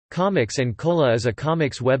Comics and Cola is a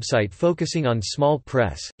comics website focusing on small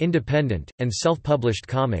press, independent, and self-published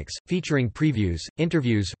comics, featuring previews,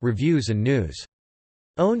 interviews, reviews and news.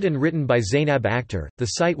 Owned and written by Zainab Akhtar, the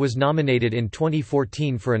site was nominated in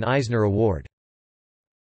 2014 for an Eisner Award.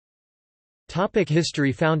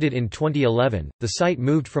 History. Founded in 2011, the site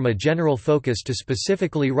moved from a general focus to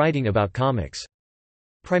specifically writing about comics.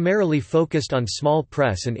 Primarily focused on small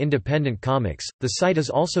press and independent comics, the site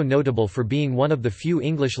is also notable for being one of the few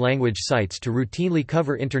English-language sites to routinely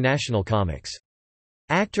cover international comics.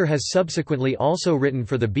 Akhtar has subsequently also written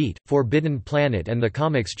for The Beat, Forbidden Planet and The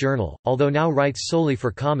Comics Journal, although now writes solely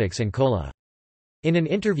for Comics and Cola. In an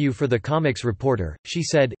interview for The Comics Reporter, she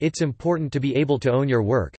said, "It's important to be able to own your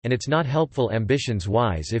work, and it's not helpful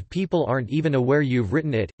ambitions-wise if people aren't even aware you've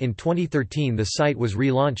written it." In 2013, the site was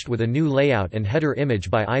relaunched with a new layout and header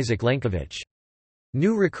image by Isaac Lenkovich.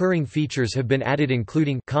 New recurring features have been added,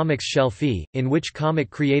 including Comics Shelfie, in which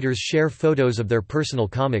comic creators share photos of their personal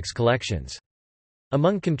comics collections.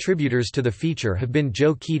 Among contributors to the feature have been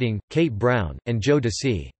Joe Keating, Kate Brown, and Joe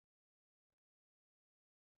DeC.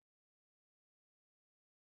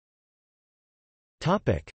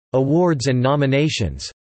 Awards and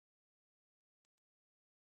nominations.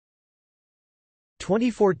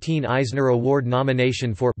 2014 Eisner Award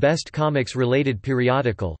nomination for Best Comics-Related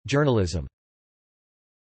Periodical, Journalism.